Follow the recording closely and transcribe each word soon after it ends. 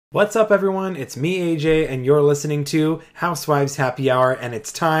What's up, everyone? It's me, AJ, and you're listening to Housewives Happy Hour, and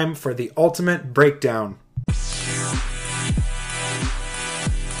it's time for the ultimate breakdown.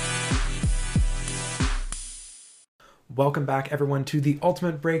 Welcome back, everyone, to the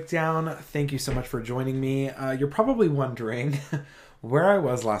ultimate breakdown. Thank you so much for joining me. You're probably wondering where I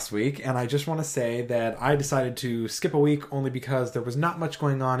was last week, and I just want to say that I decided to skip a week only because there was not much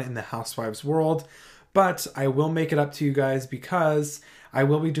going on in the Housewives world, but I will make it up to you guys because I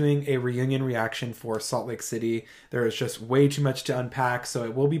will be doing a reunion reaction for Salt Lake City. There is just way too much to unpack, so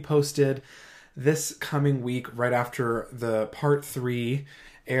it will be posted this coming week right after the part 3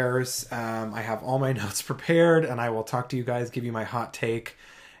 airs. I have all my notes prepared, and I will talk to you guys, give you my hot take,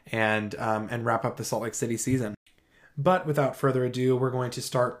 and wrap up the Salt Lake City season. But without further ado, we're going to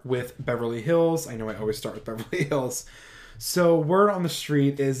start with Beverly Hills. I know I always start with Beverly Hills. So word on the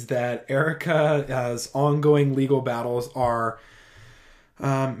street is that Erica's ongoing legal battles are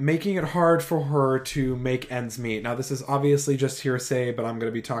making it hard for her to make ends meet. Now, this is obviously just hearsay, but I'm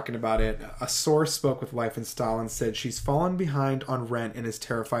going to be talking about it. A source spoke with Life and Style and said she's fallen behind on rent and is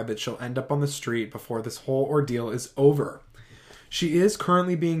terrified that she'll end up on the street before this whole ordeal is over. She is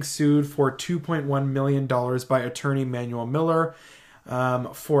currently being sued for $2.1 million by attorney Manuel Miller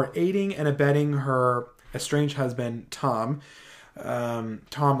for aiding and abetting her estranged husband, Tom.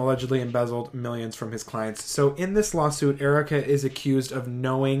 Tom allegedly embezzled millions from his clients. So in this lawsuit, Erica is accused of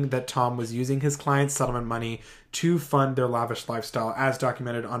knowing that Tom was using his client's settlement money to fund their lavish lifestyle, as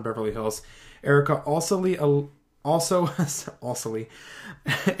documented on Beverly Hills. Erica also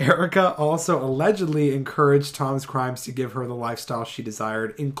allegedly encouraged Tom's crimes to give her the lifestyle she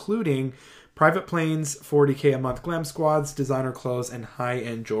desired, including private planes, $40K a month glam squads, designer clothes, and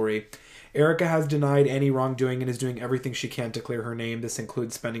high-end jewelry. Erica has denied any wrongdoing and is doing everything she can to clear her name. This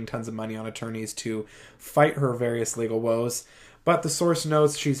includes spending tons of money on attorneys to fight her various legal woes. But the source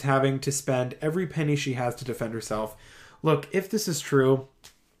notes she's having to spend every penny she has to defend herself. Look, if this is true,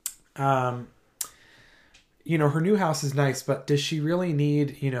 her new house is nice, but does she really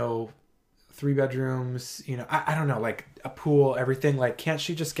need, 3 bedrooms, I don't know, like a pool, everything? Like, can't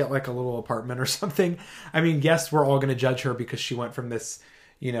she just get like a little apartment or something? I mean, yes, we're all going to judge her because she went from this,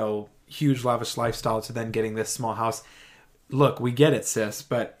 huge lavish lifestyle to then getting this small house. Look, we get it, sis,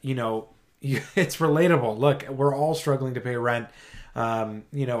 but it's relatable. Look, we're all struggling to pay rent.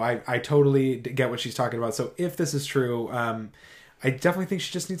 I totally get what she's talking about. So if this is true, I definitely think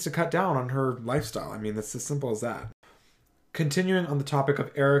she just needs to cut down on her lifestyle. I mean, it's as simple as that. Continuing on the topic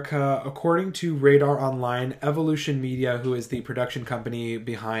of Erica, according to Radar Online, Evolution Media, who is the production company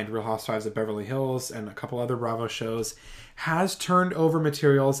behind Real Housewives of Beverly Hills and a couple other Bravo shows, has turned over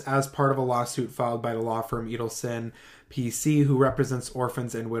materials as part of a lawsuit filed by the law firm Edelson PC, who represents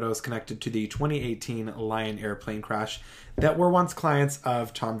orphans and widows connected to the 2018 Lion Air plane crash that were once clients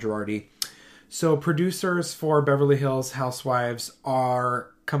of Tom Girardi. So producers for Beverly Hills Housewives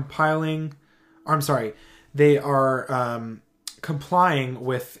are complying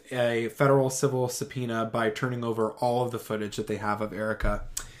with a federal civil subpoena by turning over all of the footage that they have of Erica.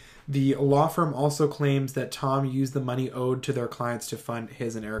 The law firm also claims that Tom used the money owed to their clients to fund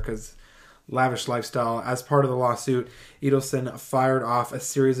his and Erica's lavish lifestyle. As part of the lawsuit, Edelson fired off a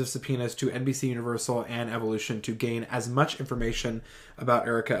series of subpoenas to NBC Universal and Evolution to gain as much information about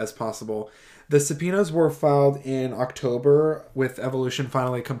Erica as possible. The subpoenas were filed in October, with Evolution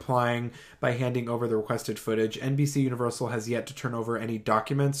finally complying by handing over the requested footage. NBC Universal has yet to turn over any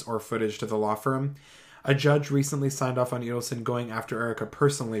documents or footage to the law firm. A judge recently signed off on Edelson going after Erica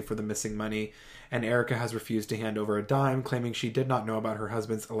personally for the missing money, and Erica has refused to hand over a dime, claiming she did not know about her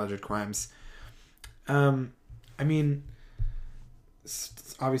husband's alleged crimes.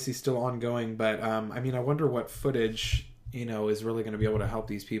 It's obviously still ongoing, but I wonder what footage is really going to be able to help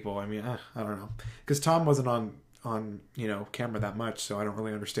these people. I don't know, because Tom wasn't on camera that much, so I don't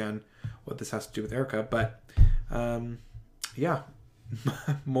really understand what this has to do with Erica. But yeah,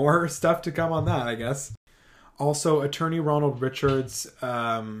 more stuff to come on that, I guess. Also, attorney Ronald Richards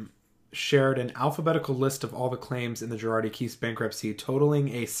shared an alphabetical list of all the claims in the Girardi Keefe bankruptcy,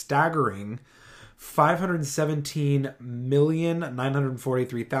 totaling a staggering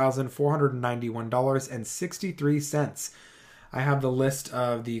 $517,943,491.63. I have the list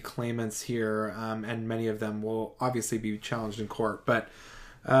of the claimants here, and many of them will obviously be challenged in court. But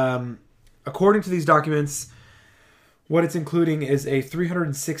according to these documents, what it's including is a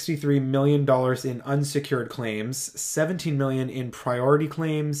 $363 million in unsecured claims, $17 million in priority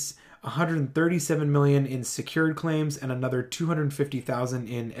claims, $137 million in secured claims, and another $250,000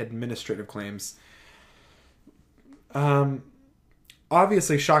 in administrative claims.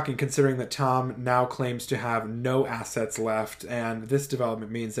 obviously shocking considering that Tom now claims to have no assets left, and this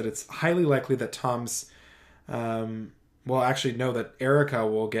development means that it's highly likely that that Erica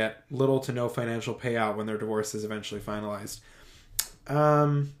will get little to no financial payout when their divorce is eventually finalized.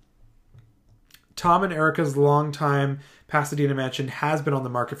 Tom and Erica's longtime Pasadena mansion has been on the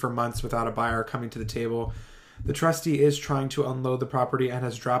market for months without a buyer coming to the table. The trustee is trying to unload the property and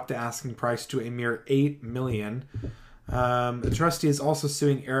has dropped the asking price to a mere $8 million. The trustee is also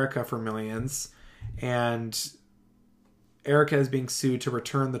suing Erica for millions, and Erica is being sued to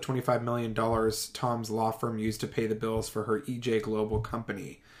return the $25 million Tom's law firm used to pay the bills for her EJ Global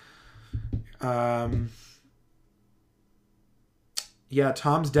company.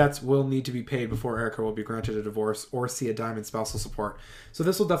 Tom's debts will need to be paid before Erica will be granted a divorce or see a dime in spousal support. So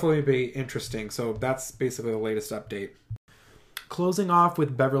this will definitely be interesting. So that's basically the latest update. Closing off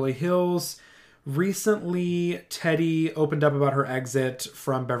with Beverly Hills. Recently, Teddy opened up about her exit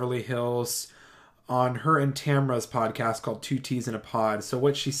from Beverly Hills on her and Tamra's podcast called Two Teas in a Pod. So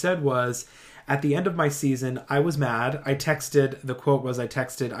what she said was, at the end of my season, I was mad. The quote was,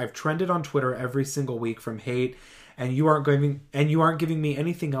 I've trended on Twitter every single week from hate, and you aren't giving me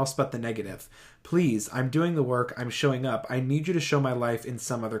anything else but the negative. Please, I'm doing the work. I'm showing up. I need you to show my life in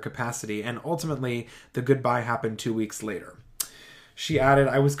some other capacity. And ultimately, the goodbye happened 2 weeks later. She added,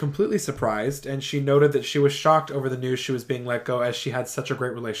 I was completely surprised, and she noted that she was shocked over the news she was being let go as she had such a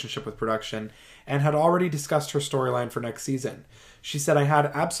great relationship with production and had already discussed her storyline for next season. She said, I had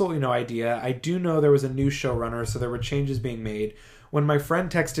absolutely no idea. I do know there was a new showrunner, so there were changes being made. When my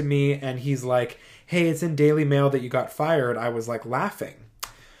friend texted me and he's like, hey, it's in Daily Mail that you got fired, I was like laughing.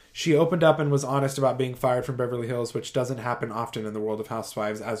 She opened up and was honest about being fired from Beverly Hills, which doesn't happen often in the world of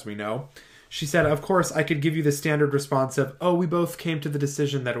housewives, as we know. She said, of course, I could give you the standard response of, oh, we both came to the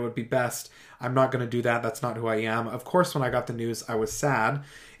decision that it would be best. I'm not going to do that. That's not who I am. Of course, when I got the news, I was sad.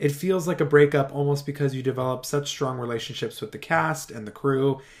 It feels like a breakup almost because you develop such strong relationships with the cast and the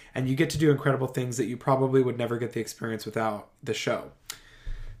crew, and you get to do incredible things that you probably would never get the experience without the show.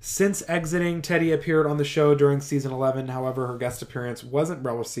 Since exiting, Teddy appeared on the show during season 11. However, her guest appearance wasn't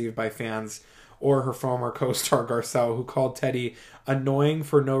well received by fans or her former co-star Garcelle, who called Teddy annoying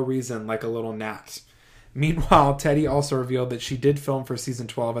for no reason, like a little gnat. Meanwhile, Teddy also revealed that she did film for season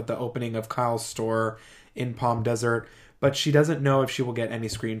 12 at the opening of Kyle's store in Palm Desert, but she doesn't know if she will get any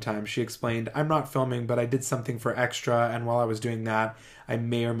screen time. She explained, I'm not filming, but I did something for extra, and while I was doing that, I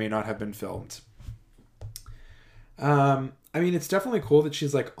may or may not have been filmed. It's definitely cool that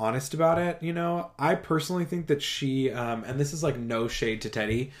she's, honest about it, I personally think that she, and this is, no shade to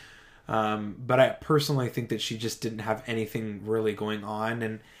Teddy, but I personally think that she just didn't have anything really going on,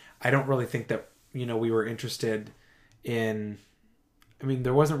 and I don't really think that, we were interested in,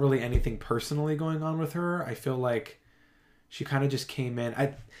 there wasn't really anything personally going on with her. I feel like she kind of just came in.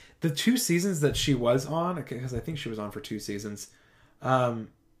 The 2 seasons that she was on, because I think she was on for 2 seasons, the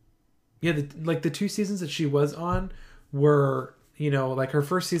 2 seasons that she was on were, her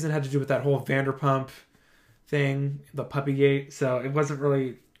first season had to do with that whole Vanderpump thing, the Puppygate, so it wasn't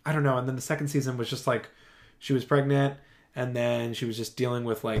really, I don't know, and then the second season was just, she was pregnant, and then she was just dealing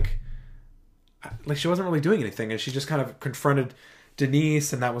with, she wasn't really doing anything, and she just kind of confronted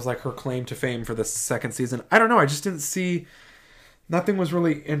Denise, and that was, her claim to fame for the second season. I don't know, I just didn't see, nothing was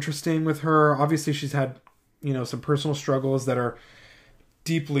really interesting with her. Obviously, she's had, some personal struggles that are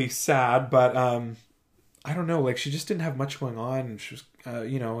deeply sad, but, I don't know, she just didn't have much going on, and she was,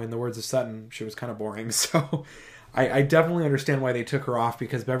 in the words of Sutton, she was kind of boring, so I definitely understand why they took her off,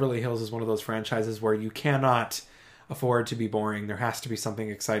 because Beverly Hills is one of those franchises where you cannot afford to be boring. There has to be something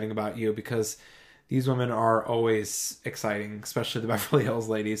exciting about you, because these women are always exciting, especially the Beverly Hills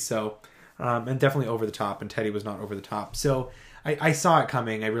ladies, so, and definitely over the top, and Teddy was not over the top, so I saw it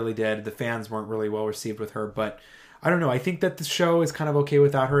coming, I really did. The fans weren't really well received with her, but I don't know, I think that the show is kind of okay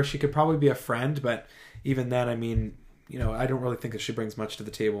without her. She could probably be a friend, but even then, I don't really think that she brings much to the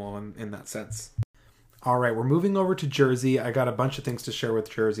table in that sense. All right, we're moving over to Jersey. I got a bunch of things to share with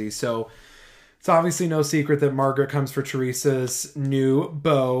Jersey. So it's obviously no secret that Margaret comes for Teresa's new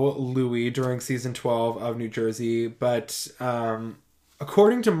beau, Louis, during season 12 of New Jersey. But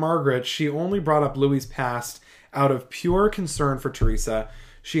according to Margaret, she only brought up Louis' past out of pure concern for Teresa.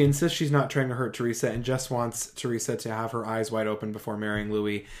 She insists she's not trying to hurt Teresa and just wants Teresa to have her eyes wide open before marrying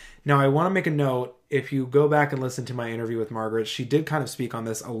Louis. Now, I want to make a note. If you go back and listen to my interview with Margaret, she did kind of speak on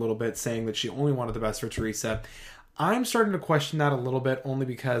this a little bit, saying that she only wanted the best for Teresa. I'm starting to question that a little bit, only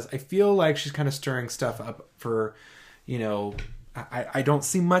because I feel like she's kind of stirring stuff up for, I don't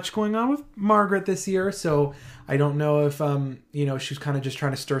see much going on with Margaret this year, so I don't know if, she's kind of just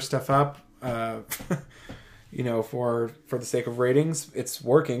trying to stir stuff up, for the sake of ratings. It's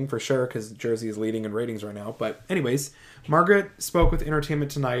working for sure because Jersey is leading in ratings right now. But anyways, Margaret spoke with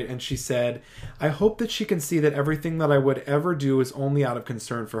Entertainment Tonight and she said, "I hope that she can see that everything that I would ever do is only out of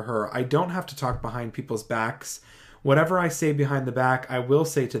concern for her. I don't have to talk behind people's backs. Whatever I say behind the back, I will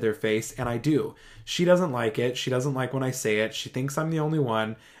say to their face, and I do. She doesn't like it. She doesn't like when I say it. She thinks I'm the only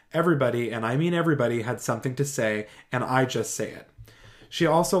one. Everybody, and I mean everybody, had something to say, and I just say it." She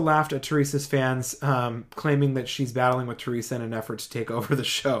also laughed at Teresa's fans, claiming that she's battling with Teresa in an effort to take over the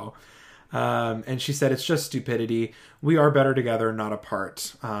show. And she said, "It's just stupidity. We are better together, not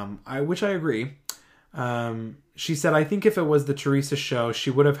apart." Which I agree. She said, "I think if it was the Teresa show, she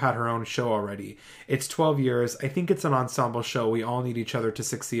would have had her own show already. It's 12 years. I think it's an ensemble show. We all need each other to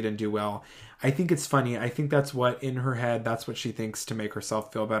succeed and do well. I think it's funny. I think that's what, in her head, that's what she thinks to make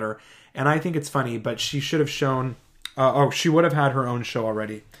herself feel better. And I think it's funny, but she should have shown... she would have had her own show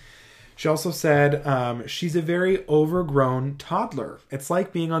already." She also said, "She's a very overgrown toddler. It's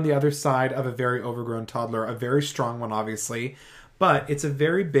like being on the other side of a very overgrown toddler, a very strong one, obviously, but it's a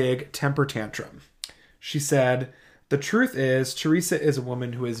very big temper tantrum." She said, "The truth is, Teresa is a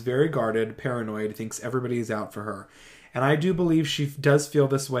woman who is very guarded, paranoid, thinks everybody is out for her. And I do believe she does feel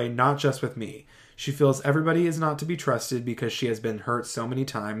this way, not just with me. She feels everybody is not to be trusted because she has been hurt so many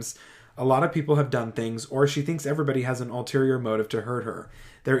times. A lot of people have done things, or she thinks everybody has an ulterior motive to hurt her.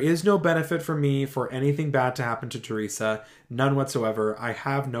 There is no benefit for me for anything bad to happen to Teresa. None whatsoever. I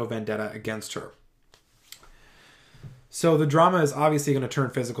have no vendetta against her." So the drama is obviously going to turn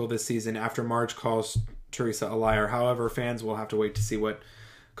physical this season after Marge calls Teresa a liar. However, fans will have to wait to see what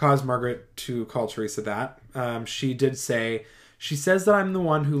caused Margaret to call Teresa that. She did say, "She says that I'm the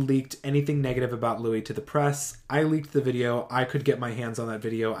one who leaked anything negative about Louis to the press. I leaked the video. I could get my hands on that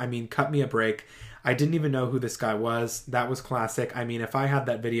video. I mean, cut me a break. I didn't even know who this guy was. That was classic. I mean, if I had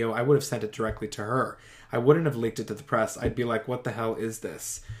that video, I would have sent it directly to her. I wouldn't have leaked it to the press. I'd be like, what the hell is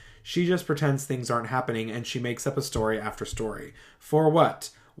this? She just pretends things aren't happening and she makes up a story after story. For what?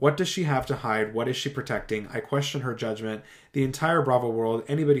 What does she have to hide? What is she protecting? I question her judgment. The entire Bravo world,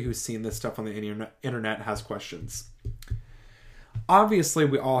 anybody who's seen this stuff on the internet has questions." Obviously,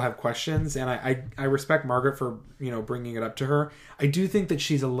 we all have questions, and I respect Margaret for, bringing it up to her. I do think that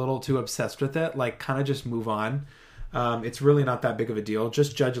she's a little too obsessed with it. Like, kind of just move on. It's really not that big of a deal.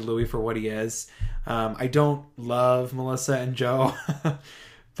 Just judge Louis for what he is. I don't love Melissa and Joe,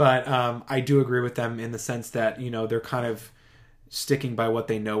 but I do agree with them in the sense that, they're kind of sticking by what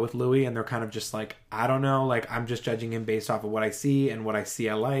they know with Louis, and they're kind of just like, I don't know, like, I'm just judging him based off of what I see, and what I see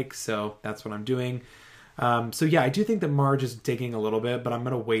I like, so that's what I'm doing. So yeah, I do think that Marge is digging a little bit, but I'm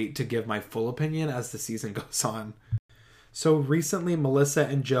going to wait to give my full opinion as the season goes on. So recently, Melissa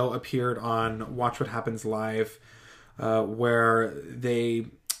and Joe appeared on Watch What Happens Live, where they...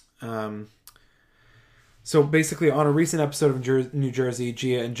 So basically, on a recent episode of New Jersey,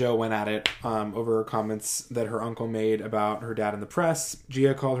 Gia and Joe went at it over comments that her uncle made about her dad in the press.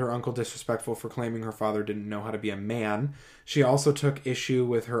 Gia called her uncle disrespectful for claiming her father didn't know how to be a man. She also took issue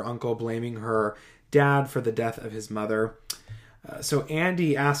with her uncle blaming her dad for the death of his mother. So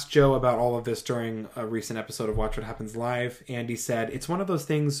Andy asked Joe about all of this during a recent episode of Watch What Happens Live. Andy said, "It's one of those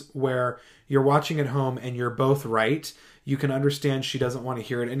things where you're watching at home and you're both right. You can understand she doesn't want to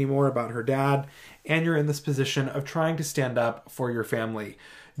hear it anymore about her dad, and you're in this position of trying to stand up for your family."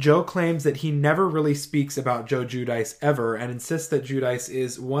 Joe claims that he never really speaks about Joe Giudice ever, and insists that Giudice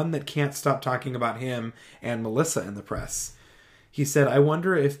is one that can't stop talking about him and Melissa in the press. He said, "I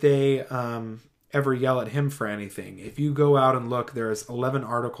wonder if they ever yell at him for anything. If you go out and look, there's 11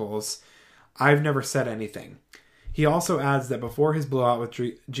 articles. I've never said anything." He also adds that before his blowout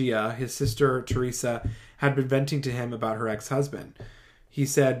with Gia, his sister Teresa had been venting to him about her ex-husband. He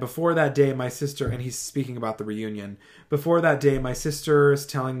said, "Before that day, my sister," and he's speaking about the reunion, "before that day, my sister's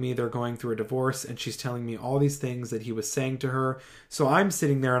telling me they're going through a divorce, and she's telling me all these things that he was saying to her. So I'm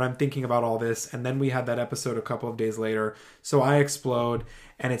sitting there and I'm thinking about all this, and then we had that episode a couple of days later, so I explode,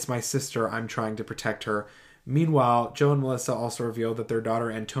 and it's my sister. I'm trying to protect her." Meanwhile, Joe and Melissa also revealed that their daughter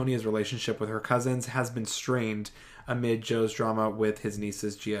Antonia's relationship with her cousins has been strained amid Joe's drama with his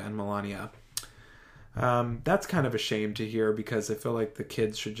nieces Gia and Melania. That's kind of a shame to hear, because I feel like the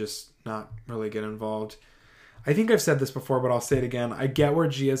kids should just not really get involved. I think I've said this before, but I'll say it again. I get where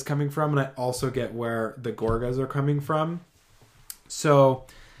Gia's coming from, and I also get where the Gorgas are coming from. So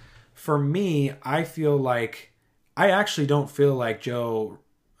for me, I actually don't feel like Joe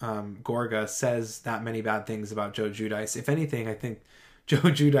Gorga says that many bad things about Joe Giudice. If anything, I think Joe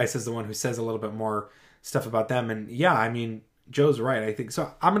Giudice is the one who says a little bit more stuff about them. And yeah, I mean, Joe's right, I think.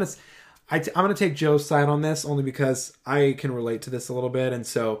 So I'm gonna take Joe's side on this, only because I can relate to this a little bit. And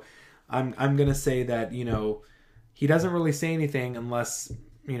so I'm going to say that, you know, he doesn't really say anything unless,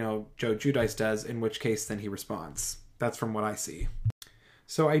 you know, Joe Giudice does, in which case then he responds. That's from what I see.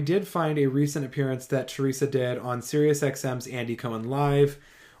 So I did find a recent appearance that Teresa did on SiriusXM's Andy Cohen Live,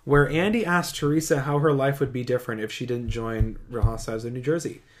 where Andy asked Teresa how her life would be different if she didn't join Real Housewives of New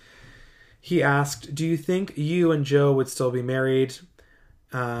Jersey. He asked, "Do you think you and Joe would still be married?"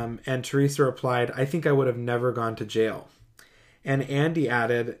 And Teresa replied, "I think I would have never gone to jail." And Andy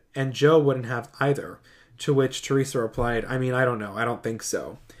added, "And Joe wouldn't have either." To which Teresa replied, "I mean, I don't know. I don't think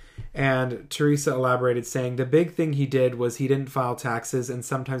so." And Teresa elaborated, saying the big thing he did was he didn't file taxes, and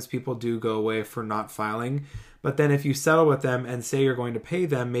sometimes people do go away for not filing. But then if you settle with them and say you're going to pay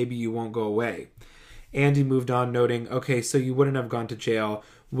them, maybe you won't go away. Andy moved on, noting, "Okay, so you wouldn't have gone to jail.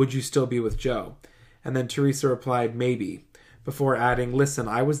 Would you still be with Joe?" And then Teresa replied, "Maybe," before adding, "Listen,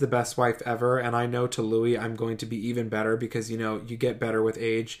 I was the best wife ever, and I know to Louis I'm going to be even better because, you know, you get better with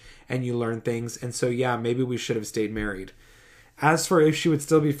age and you learn things. And so, yeah, maybe we should have stayed married." As for if she would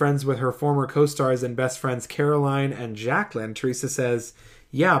still be friends with her former co-stars and best friends Caroline and Jacqueline, Teresa says,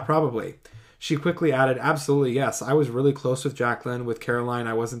 "Yeah, probably." She quickly added, "Absolutely, yes. I was really close with Jacqueline. With Caroline,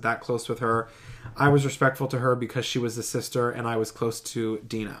 I wasn't that close with her. I was respectful to her because she was a sister, and I was close to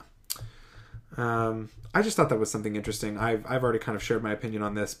Dina." I just thought that was something interesting. I've already kind of shared my opinion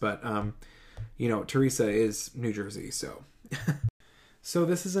on this, but, you know, Teresa is New Jersey, so... So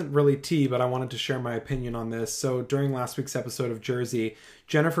this isn't really tea, but I wanted to share my opinion on this. So during last week's episode of Jersey,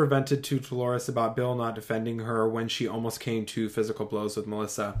 Jennifer vented to Dolores about Bill not defending her when she almost came to physical blows with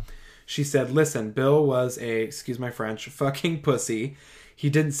Melissa. She said, "Listen, Bill was a, excuse my French, fucking pussy. He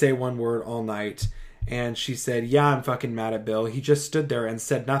didn't say one word all night." And she said, "Yeah, I'm fucking mad at Bill. He just stood there and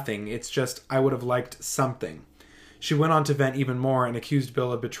said nothing. It's just, I would have liked something." She went on to vent even more and accused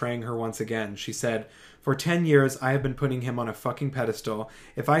Bill of betraying her once again. She said, "For 10 years, I have been putting him on a fucking pedestal.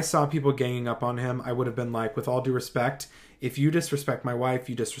 If I saw people ganging up on him, I would have been like, with all due respect, if you disrespect my wife,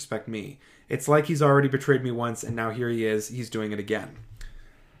 you disrespect me. It's like he's already betrayed me once, and now here he is. He's doing it again."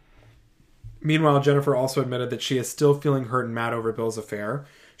 Meanwhile, Jennifer also admitted that she is still feeling hurt and mad over Bill's affair.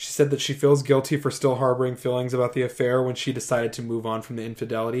 She said that she feels guilty for still harboring feelings about the affair when she decided to move on from the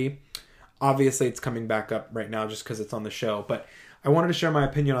infidelity. Obviously, it's coming back up right now just because it's on the show, but I wanted to share my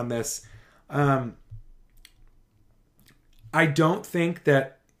opinion on this. I don't think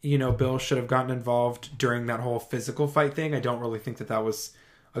that, you know, Bill should have gotten involved during that whole physical fight thing. I don't really think that that was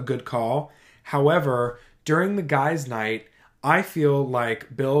a good call. However, during the guys' night, I feel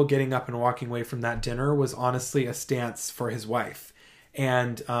like Bill getting up and walking away from that dinner was honestly a stance for his wife.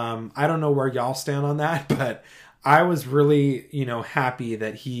 And I don't know where y'all stand on that, but I was really, you know, happy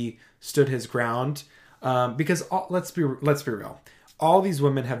that he stood his ground. Because let's be real. All these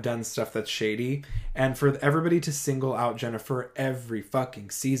women have done stuff that's shady, and for everybody to single out Jennifer every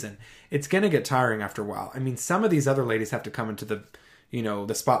fucking season, it's going to get tiring after a while. I mean, some of these other ladies have to come into the, you know,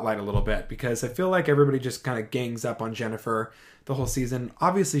 the spotlight a little bit, because I feel like everybody just kind of gangs up on Jennifer the whole season.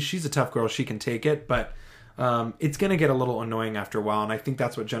 Obviously, she's a tough girl. She can take it, but it's going to get a little annoying after a while, and I think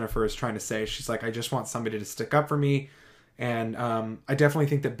that's what Jennifer is trying to say. She's like, I just want somebody to stick up for me, and I definitely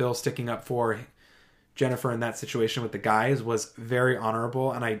think that Bill sticking up for Jennifer in that situation with the guys was very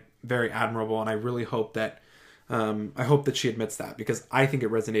honorable and very admirable, and I really hope that she admits that, because I think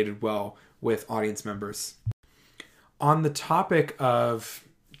it resonated well with audience members. On the topic of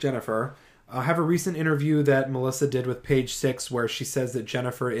Jennifer, I have a recent interview that Melissa did with Page 6 where she says that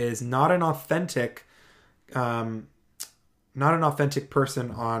Jennifer is not an authentic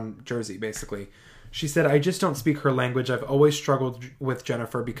person on Jersey, basically. She said, "I just don't speak her language. I've always struggled with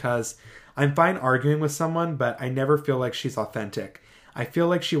Jennifer because I'm fine arguing with someone, but I never feel like she's authentic. I feel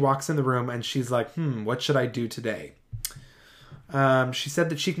like she walks in the room and she's like, what should I do today?" She said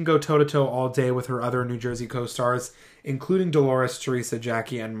that she can go toe-to-toe all day with her other New Jersey co-stars, including Dolores, Teresa,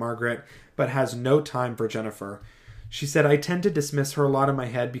 Jackie, and Margaret, but has no time for Jennifer. She said, "I tend to dismiss her a lot in my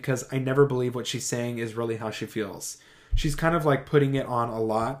head because I never believe what she's saying is really how she feels. She's kind of like putting it on a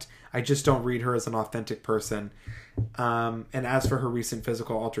lot. I just don't read her as an authentic person." And as for her recent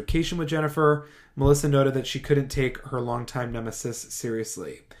physical altercation with Jennifer, Melissa noted that she couldn't take her longtime nemesis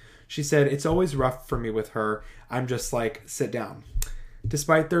seriously. She said, "It's always rough for me with her. I'm just like, sit down."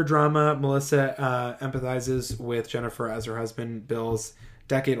 Despite their drama, Melissa empathizes with Jennifer as her husband Bill's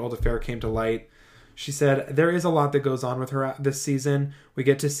decade-old affair came to light. She said, "There is a lot that goes on with her this season. We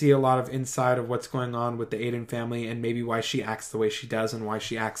get to see a lot of inside of what's going on with the Aiden family and maybe why she acts the way she does and why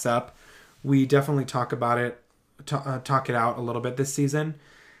she acts up. We definitely talk about it, talk it out a little bit this season."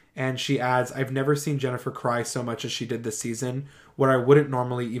 And she adds, "I've never seen Jennifer cry so much as she did this season. Where I wouldn't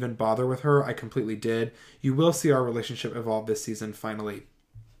normally even bother with her, I completely did. You will see our relationship evolve this season, finally."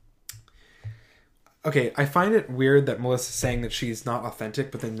 Okay, I find it weird that Melissa's saying that she's not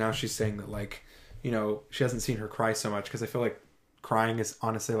authentic, but then now she's saying that, like, you know, she hasn't seen her cry so much, because I feel like crying is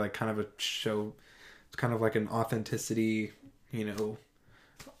honestly like kind of a show. It's kind of like an authenticity, you know.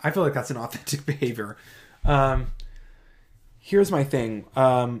 I feel like that's an authentic behavior. Here's my thing.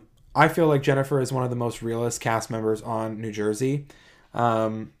 I feel like Jennifer is one of the most realist cast members on New Jersey.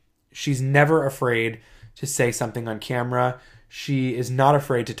 She's never afraid to say something on camera. She is not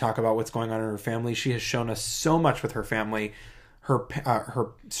afraid to talk about what's going on in her family. She has shown us so much with her family.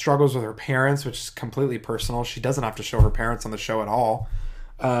 Her struggles with her parents, which is completely personal. She doesn't have to show her parents on the show at all.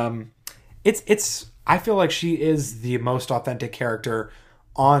 I feel like she is the most authentic character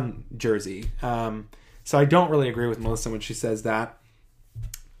on Jersey. So I don't really agree with Melissa when she says that.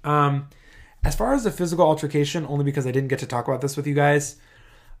 As far as the physical altercation, only because I didn't get to talk about this with you guys,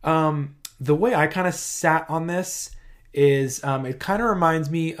 the way I kind of sat on this is it kind of reminds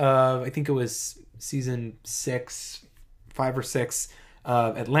me of, I think it was season 5 or 6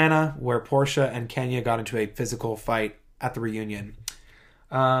 of Atlanta, where Portia and Kenya got into a physical fight at the reunion.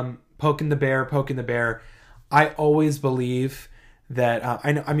 Poking the bear. I always believe that,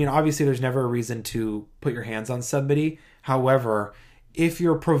 I mean, obviously there's never a reason to put your hands on somebody. However, if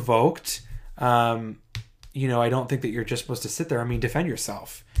you're provoked, you know, I don't think that you're just supposed to sit there. I mean, defend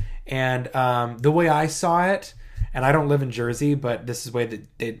yourself. And the way I saw it, and I don't live in Jersey, but this is the way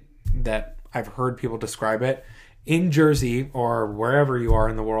that I've heard people describe it. In Jersey, or wherever you are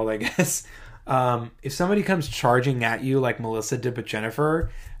in the world, I guess, if somebody comes charging at you like Melissa did with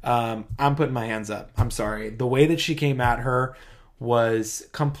Jennifer, I'm putting my hands up. I'm sorry. The way that she came at her was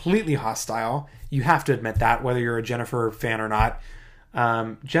completely hostile. You have to admit that, whether you're a Jennifer fan or not.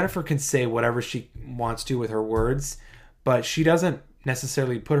 Jennifer can say whatever she wants to with her words, but she doesn't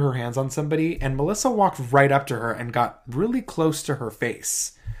necessarily put her hands on somebody. And Melissa walked right up to her and got really close to her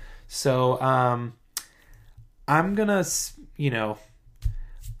face. So I'm gonna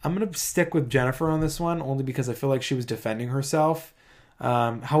stick with Jennifer on this one, only because I feel like she was defending herself.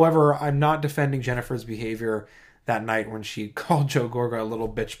 However, I'm not defending Jennifer's behavior that night when she called Joe Gorga a little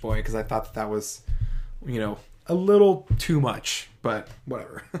bitch boy, because I thought that was, you know, a little too much, but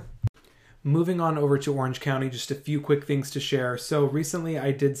whatever. Moving on over to Orange County, just a few quick things to share. So recently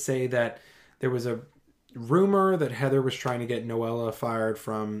I did say that there was a rumor that Heather was trying to get Noella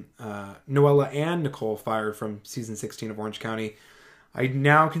and Nicole fired from season 16 of Orange County. I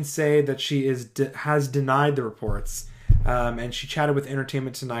now can say that she has denied the reports, and she chatted with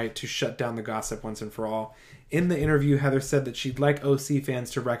Entertainment Tonight to shut down the gossip once and for all. In the interview, Heather said that she'd like OC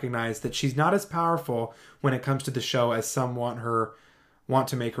fans to recognize that she's not as powerful when it comes to the show as some want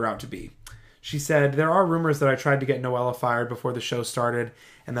to make her out to be. She said, "There are rumors that I tried to get Noella fired before the show started,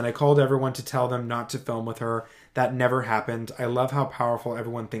 and then I called everyone to tell them not to film with her. That never happened. I love how powerful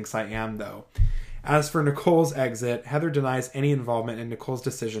everyone thinks I am, though." As for Nicole's exit, Heather denies any involvement in Nicole's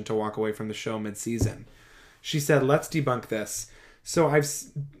decision to walk away from the show mid-season. She said, "Let's debunk this. So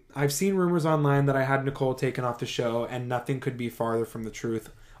I've seen rumors online that I had Nicole taken off the show, and nothing could be farther from the truth.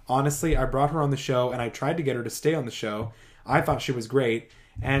 Honestly, I brought her on the show, and I tried to get her to stay on the show. I thought she was great.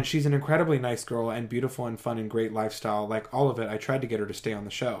 And she's an incredibly nice girl and beautiful and fun and great lifestyle. Like all of it, I tried to get her to stay on the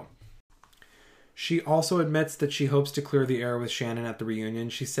show." She also admits that she hopes to clear the air with Shannon at the reunion.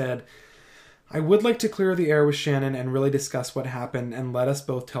 She said, "I would like to clear the air with Shannon and really discuss what happened and let us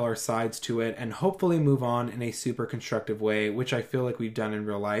both tell our sides to it and hopefully move on in a super constructive way, which I feel like we've done in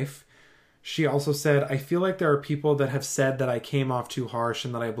real life." She also said, "I feel like there are people that have said that I came off too harsh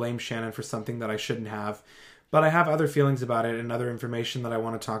and that I blame Shannon for something that I shouldn't have. But I have other feelings about it and other information that I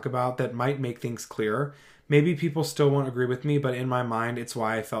want to talk about that might make things clearer. Maybe people still won't agree with me, but in my mind, it's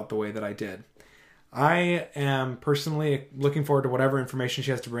why I felt the way that I did." I am personally looking forward to whatever information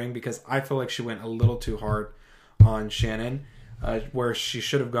she has to bring, because I feel like she went a little too hard on Shannon, where she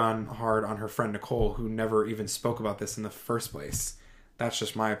should have gone hard on her friend Nicole, who never even spoke about this in the first place. That's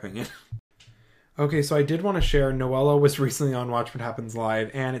just my opinion. Okay, so I did want to share, Noella was recently on Watch What Happens Live,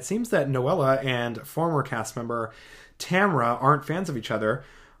 and it seems that Noella and former cast member Tamra aren't fans of each other.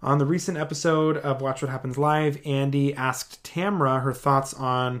 On the recent episode of Watch What Happens Live, Andy asked Tamra her thoughts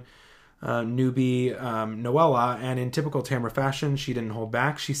on newbie Noella, and in typical Tamra fashion, she didn't hold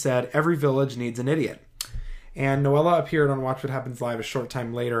back. She said, "Every village needs an idiot." And Noella appeared on Watch What Happens Live a short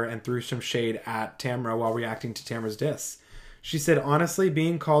time later and threw some shade at Tamra while reacting to Tamra's diss. She said, "Honestly,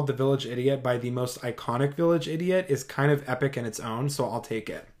 being called the village idiot by the most iconic village idiot is kind of epic in its own, so I'll take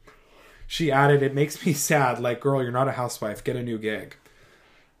it." She added, "It makes me sad, like, girl, you're not a housewife, get a new gig."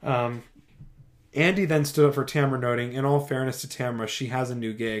 Andy then stood up for Tamra, noting, "In all fairness to Tamra, she has a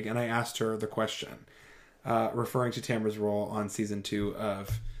new gig, and I asked her the question," referring to Tamra's role on season 2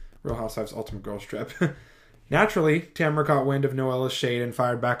 of Real Housewives Ultimate Girls Trip. Naturally, Tamara caught wind of Noella's shade and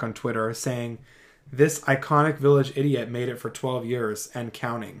fired back on Twitter, saying, "This iconic village idiot made it for 12 years and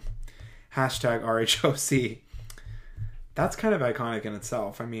counting. Hashtag RHOC." That's kind of iconic in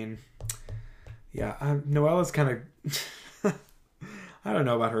itself. I mean, yeah, Noella's kind of... I don't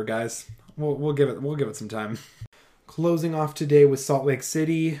know about her, guys. We'll give it some time. Closing off today with Salt Lake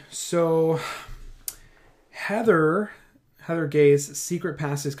City. So, Heather Gay's secret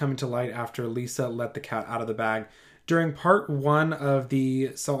past is coming to light after Lisa let the cat out of the bag. During part 1 of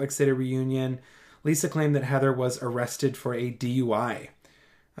the Salt Lake City reunion, Lisa claimed that Heather was arrested for a DUI.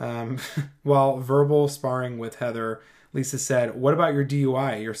 While verbal sparring with Heather, Lisa said, "What about your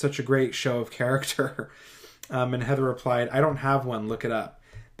DUI? You're such a great show of character." And Heather replied, "I don't have one, look it up."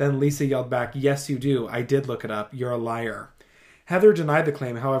 Then Lisa yelled back, "Yes, you do. I did look it up. You're a liar." Heather denied the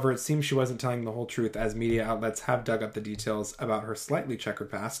claim. However, it seems she wasn't telling the whole truth, as media outlets have dug up the details about her slightly checkered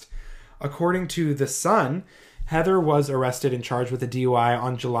past. According to The Sun, Heather was arrested and charged with a DUI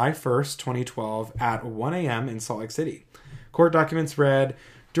on July 1st, 2012 at 1 a.m. in Salt Lake City. Court documents read,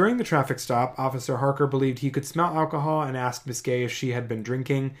 "During the traffic stop, Officer Harker believed he could smell alcohol and asked Miss Gay if she had been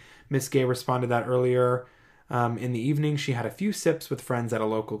drinking. Miss Gay responded that earlier in the evening she had a few sips with friends at a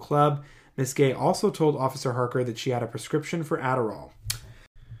local club. Miss Gay also told Officer Harker that she had a prescription for Adderall."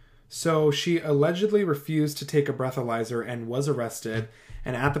 So she allegedly refused to take a breathalyzer and was arrested.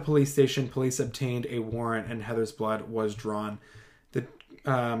 And at the police station, police obtained a warrant and Heather's blood was drawn.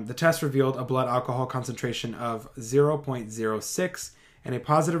 The test revealed a blood alcohol concentration of 0.06 and a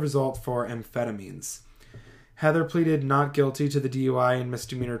positive result for amphetamines. Heather pleaded not guilty to the DUI and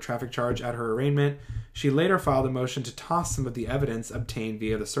misdemeanor traffic charge at her arraignment. She later filed a motion to toss some of the evidence obtained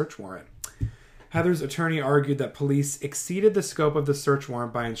via the search warrant. Heather's attorney argued that police exceeded the scope of the search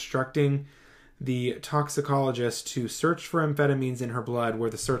warrant by instructing the toxicologist to search for amphetamines in her blood, where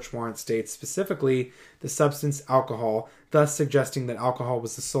the search warrant states specifically the substance alcohol, thus suggesting that alcohol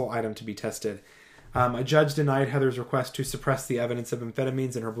was the sole item to be tested. A judge denied Heather's request to suppress the evidence of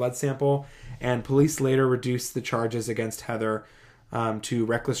amphetamines in her blood sample, and police later reduced the charges against Heather to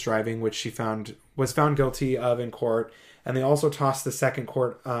reckless driving, which she was found guilty of in court. And they also tossed the second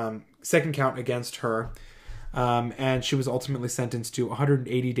count against her, and she was ultimately sentenced to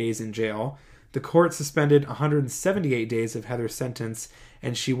 180 days in jail. The court suspended 178 days of Heather's sentence,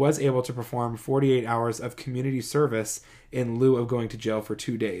 and she was able to perform 48 hours of community service in lieu of going to jail for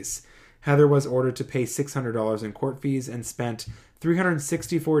 2 days. Heather was ordered to pay $600 in court fees and spent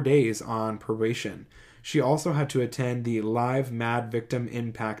 364 days on probation. She also had to attend the live Mad Victim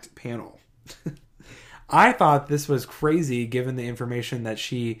Impact panel. I thought this was crazy given the information that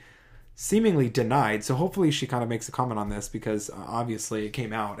she seemingly denied. So hopefully she kind of makes a comment on this, because obviously it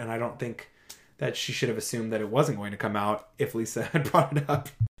came out, and I don't think that she should have assumed that it wasn't going to come out if Lisa had brought it up.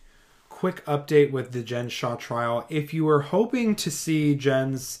 Quick update with the Jen Shah trial. If you were hoping to see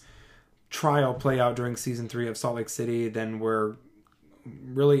Jen's trial play out during season 3 of Salt Lake City, then we're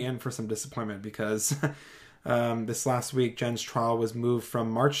really in for some disappointment, because this last week Jen's trial was moved from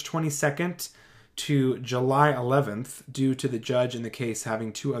March 22nd to July 11th due to the judge in the case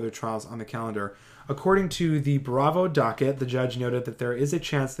having 2 other trials on the calendar. According to the Bravo docket, the judge noted that there is a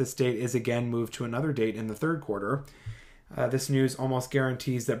chance this date is again moved to another date in the third quarter. This news almost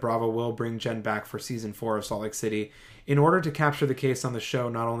guarantees that Bravo will bring Jen back for season 4 of Salt Lake City in order to capture the case on the show,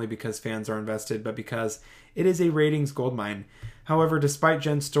 not only because fans are invested, but because it is a ratings goldmine. However, despite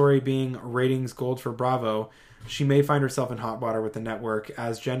Jen's story being ratings gold for Bravo, she may find herself in hot water with the network.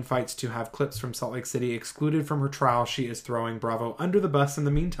 As Jen fights to have clips from Salt Lake City excluded from her trial, she is throwing Bravo under the bus in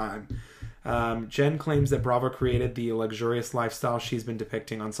the meantime. Jen claims that Bravo created the luxurious lifestyle she's been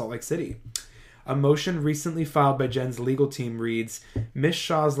depicting on Salt Lake City. A motion recently filed by Jen's legal team reads, "Miss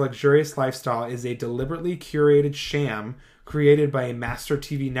Shah's luxurious lifestyle is a deliberately curated sham created by a master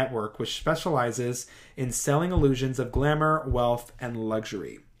TV network which specializes in selling illusions of glamour, wealth, and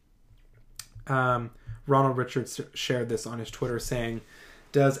luxury." Ronald Richards shared this on his Twitter saying,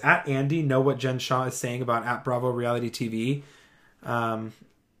 "Does @Andy know what Jen Shah is saying about @Bravo Reality TV?"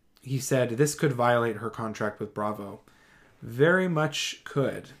 He said, "This could violate her contract with Bravo." Very much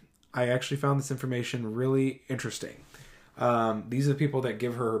could. I actually found this information really interesting. These are the people that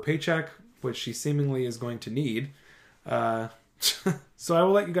give her paycheck, which she seemingly is going to need. So I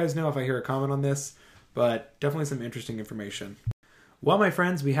will let you guys know if I hear a comment on this, but definitely some interesting information. Well, my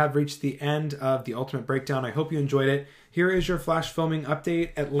friends, we have reached the end of the Ultimate Breakdown. I hope you enjoyed it. Here is your flash filming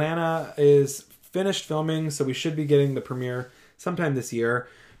update. Atlanta is finished filming, so we should be getting the premiere sometime this year.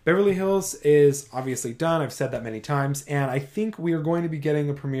 Beverly Hills is obviously done. I've said that many times. And I think we are going to be getting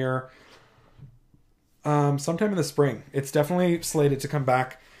a premiere sometime in the spring. It's definitely slated to come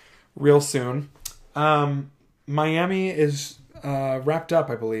back real soon. Miami is wrapped up,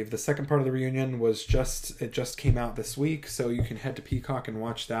 I believe. The second part of the reunion just came out this week, so you can head to Peacock and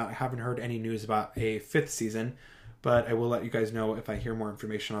watch that. I haven't heard any news about a 5th season, but I will let you guys know if I hear more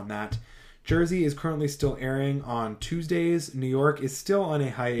information on that. Jersey is currently still airing on Tuesdays. New York is still on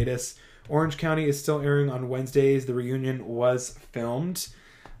a hiatus. Orange County is still airing on Wednesdays. The reunion was filmed,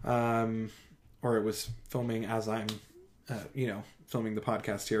 or it was filming as I'm, filming the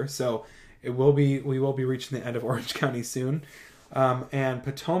podcast here. So we will be reaching the end of Orange County soon. And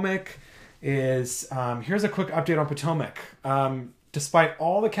Potomac is, here's a quick update on Potomac. Despite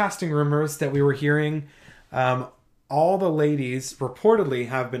all the casting rumors that we were hearing, all the ladies reportedly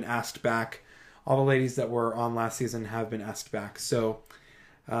have been asked back. All the ladies that were on last season have been asked back. So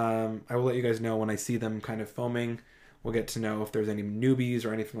I will let you guys know when I see them kind of filming. We'll get to know if there's any newbies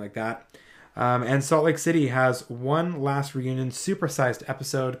or anything like that. And Salt Lake City has one last reunion supersized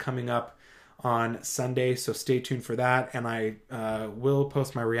episode coming up on Sunday, so stay tuned for that. And I will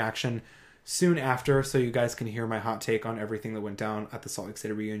post my reaction soon after, so you guys can hear my hot take on everything that went down at the Salt Lake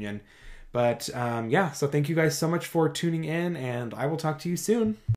City reunion. But so thank you guys so much for tuning in, and I will talk to you soon.